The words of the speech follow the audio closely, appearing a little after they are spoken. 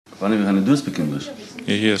One do speak English?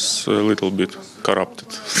 Yes, a little bit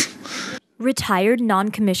corrupted. Retired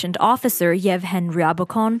non-commissioned officer Yevhen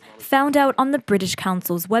Ryabokon found out on the British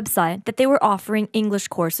Council's website that they were offering English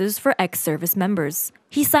courses for ex-service members.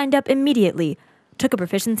 He signed up immediately, took a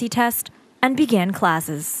proficiency test, and began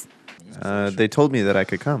classes. They told me that I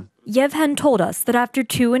could come. Yevhen told us that after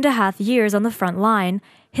 2.5 years on the front line,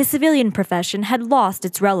 his civilian profession had lost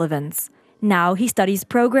its relevance. Now he studies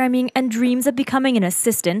programming and dreams of becoming an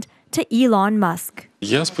assistant to Elon Musk.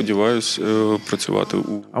 Я сподіваюсь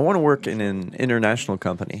працювати I want to work in an international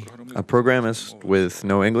company. A programmist with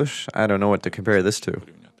no English? I don't know what to compare this to.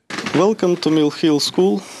 Welcome to Mill Hill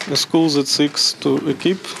School, a school that seeks to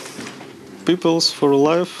equip peoples for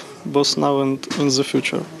life, both now and in the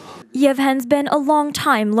future. Yevhen's been a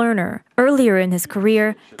long-time learner. Earlier in his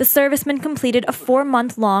career, the serviceman completed a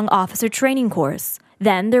 4-month-long officer training course.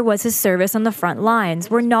 Then there was his service on the front lines,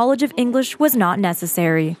 where knowledge of English was not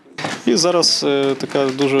necessary. І зараз така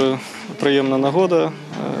дуже приємна нагода,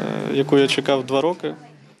 яку я чекав 2 роки.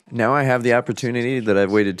 Now I have the opportunity that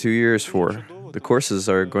I've waited 2 years for. The courses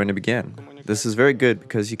are going to begin. This is very good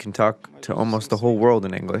because you can talk to almost the whole world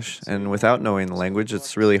in English, and without knowing the language,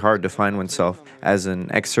 it's really hard to find oneself as an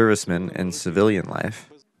ex-serviceman in civilian life.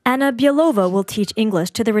 Anna Bielova will teach English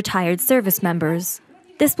to the retired service members.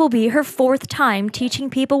 This will be her 4th time teaching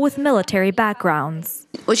people with military backgrounds.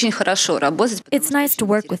 It's nice to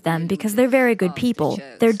work with them because they're very good people.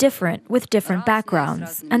 They're different with different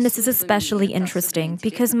backgrounds. And this is especially interesting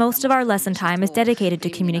because most of our lesson time is dedicated to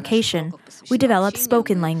communication. We develop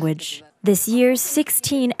spoken language. This year,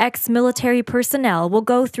 16 ex-military personnel will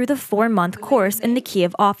go through the 4-month course in the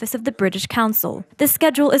Kiev office of the British Council. The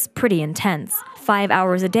schedule is pretty intense. 5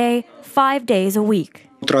 hours a day, 5 days a week.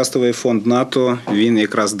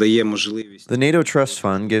 The NATO Trust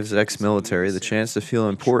Fund gives ex-military the chance to feel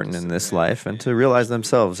important in this life and to realize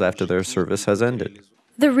themselves after their service has ended.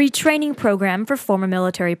 The retraining program for former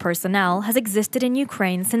military personnel has existed in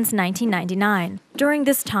Ukraine since 1999. During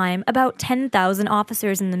this time, about 10,000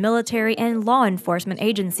 officers in the military and law enforcement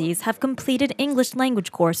agencies have completed English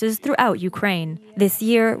language courses throughout Ukraine. This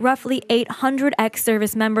year, roughly 800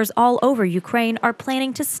 ex-service members all over Ukraine are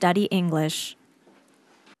planning to study English.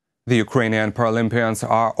 The Ukrainian Paralympians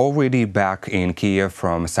are already back in Kiev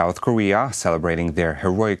from South Korea, celebrating their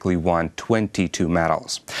heroically won 22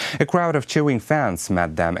 medals. A crowd of cheering fans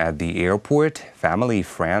met them at the airport. Family,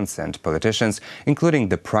 friends and politicians, including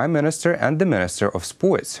the Prime Minister and the Minister of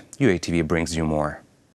Sports. UATV brings you more.